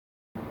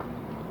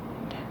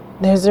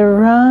There's a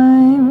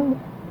rhyme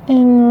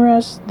in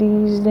rush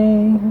these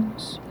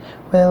days,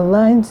 where the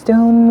lights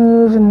don't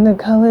move and the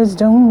colors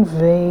don't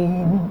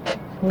fade.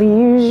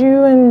 Leaves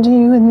you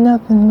empty with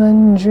nothing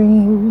but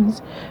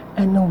dreams,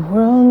 and a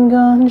world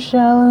gone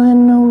shallow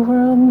and a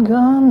world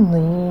gone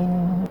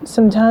lean.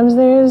 Sometimes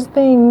there's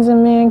things a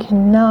man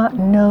cannot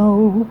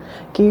know.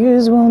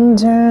 Gears won't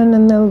turn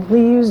and the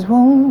leaves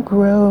won't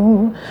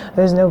grow.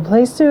 There's no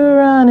place to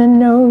run and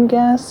no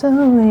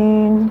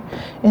gasoline.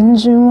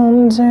 Engine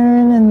won't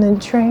turn and the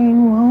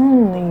train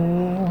won't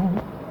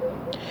leave.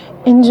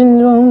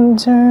 Engine won't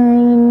turn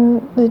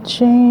and the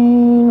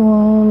chain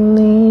won't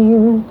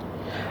leave.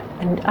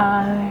 And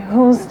I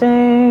will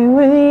stay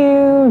with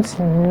you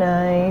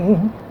tonight,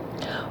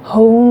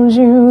 hold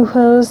you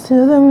close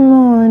to the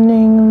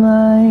morning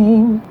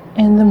light.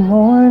 In the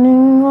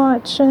morning,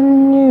 watch a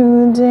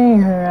new day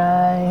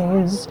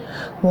rise.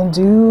 We'll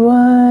do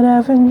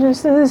whatever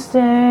just to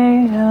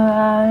stay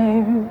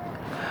alive.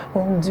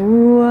 We'll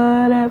do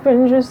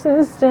whatever just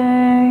to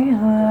stay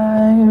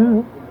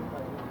alive.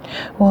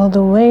 Well,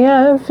 the way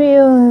I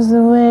feel is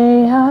the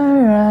way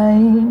I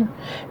write.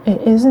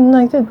 It isn't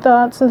like the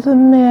thoughts of the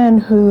man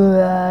who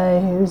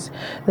lies.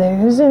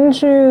 There isn't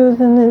truth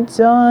and it's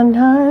on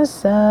our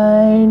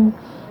side.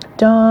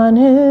 Dawn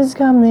is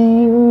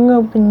coming,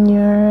 open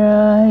your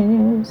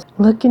eyes.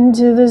 Look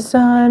into the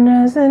sun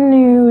as the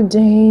new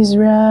days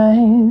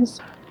rise.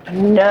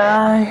 And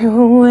I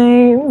will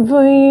wait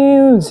for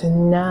you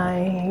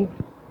tonight.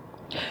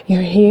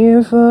 You're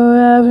here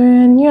forever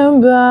and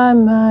you're by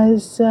my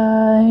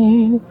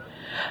side.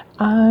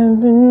 I've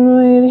been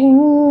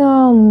waiting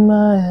all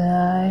my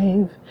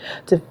life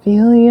to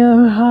feel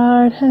your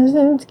heart as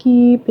it's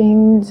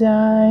keeping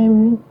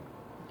time.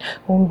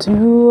 We'll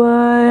do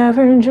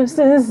whatever just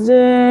to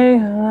stay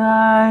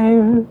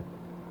alive.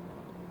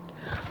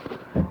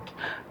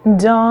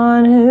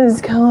 Dawn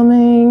is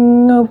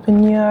coming,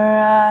 open your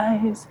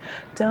eyes.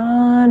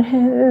 Dawn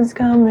is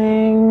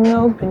coming,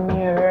 open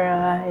your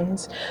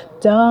eyes.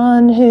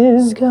 Dawn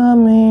is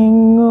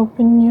coming,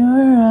 open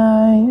your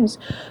eyes.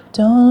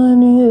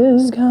 Dawn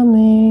is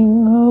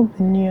coming,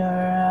 open your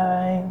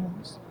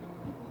eyes.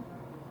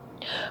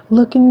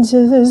 Look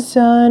into the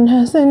sun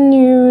as the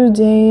new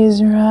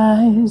days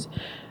rise.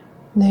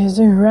 There's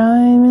a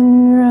rhyme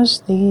and rush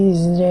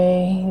these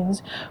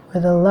days,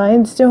 where the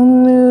lights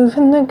don't move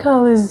and the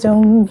colors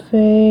don't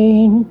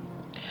fade.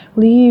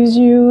 Leaves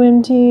you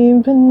empty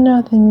but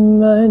nothing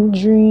but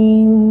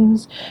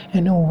dreams,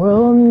 in a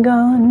world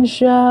gone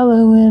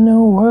shallow, in a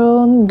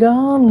world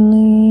gone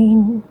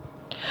lean.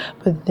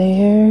 But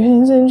there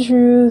is a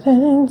truth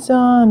and it's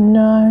on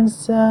our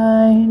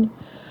side.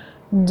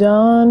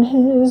 Dawn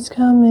is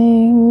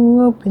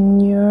coming, open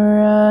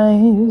your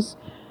eyes.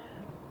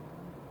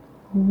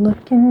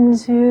 Look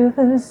into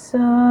the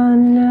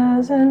sun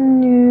as a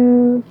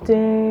new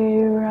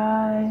day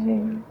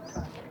rise.